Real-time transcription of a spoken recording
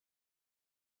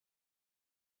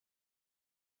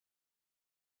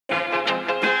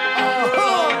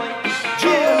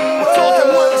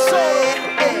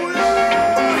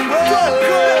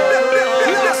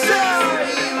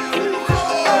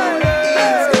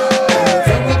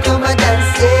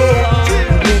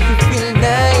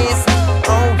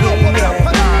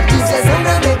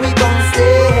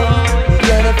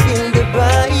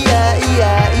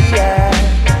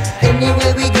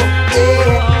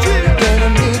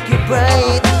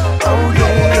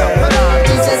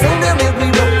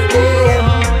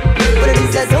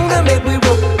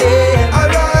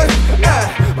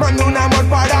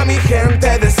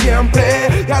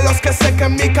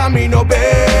mi camino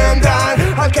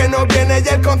vendrán. Al que no viene y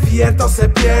el concierto se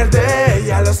pierde, y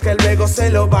a los que luego se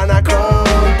lo van a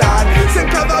contar. Si en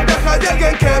cada viaje hay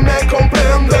alguien que me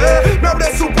comprende, me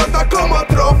abre su puerta como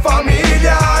otro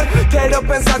familiar. Quiero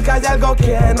pensar que hay algo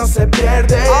que no se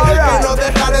pierde, que no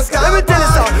dejar escapar. Let me tell you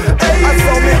something. I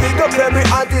saw me big up every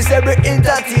artist, every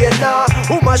entertainer,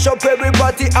 who mash up every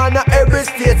party and every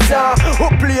state star, who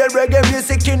play reggae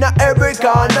music in every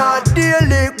corner.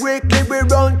 Daily, weekly, we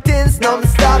run things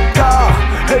non-stop.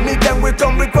 Anytime we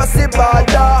come, we cross the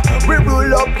border. We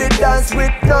roll up the dance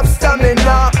with enough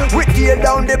stamina. We tear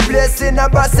down the place in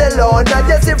Barcelona.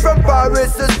 Just in from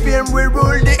Paris to Spain, we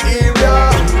rule the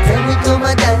era. Anytime we come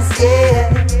and dance, yeah,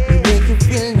 we make you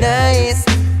feel nice.